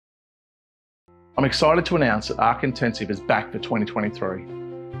I'm excited to announce that ARCHINTENSIVE is back for 2023.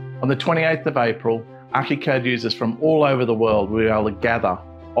 On the 28th of April, Archicad users from all over the world will be able to gather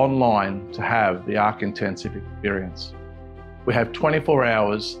online to have the ARCHINTENSIVE experience. We have 24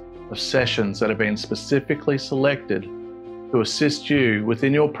 hours of sessions that have been specifically selected to assist you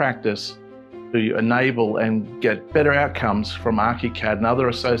within your practice to enable and get better outcomes from Archicad and other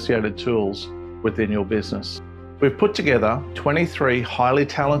associated tools within your business. We've put together 23 highly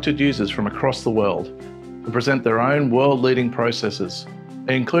talented users from across the world to present their own world-leading processes,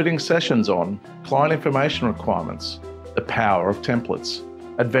 including sessions on client information requirements, the power of templates,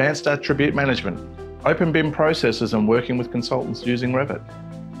 advanced attribute management, open BIM processes and working with consultants using Revit,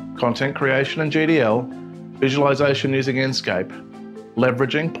 content creation and GDL, visualization using Enscape,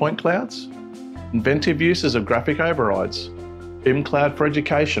 leveraging point clouds, inventive uses of graphic overrides, BIM cloud for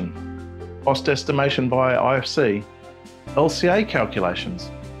education, cost estimation via IFC, LCA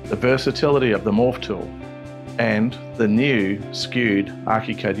calculations, the versatility of the Morph tool, and the new Skewed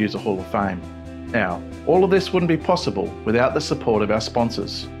Archicad User Hall of Fame. Now, all of this wouldn't be possible without the support of our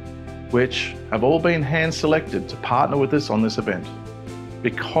sponsors, which have all been hand-selected to partner with us on this event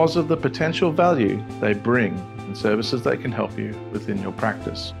because of the potential value they bring and services they can help you within your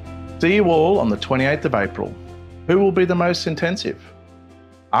practice. See you all on the 28th of April. Who will be the most intensive?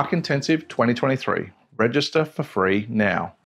 ARCHINTENSIVE 2023. Register for free now.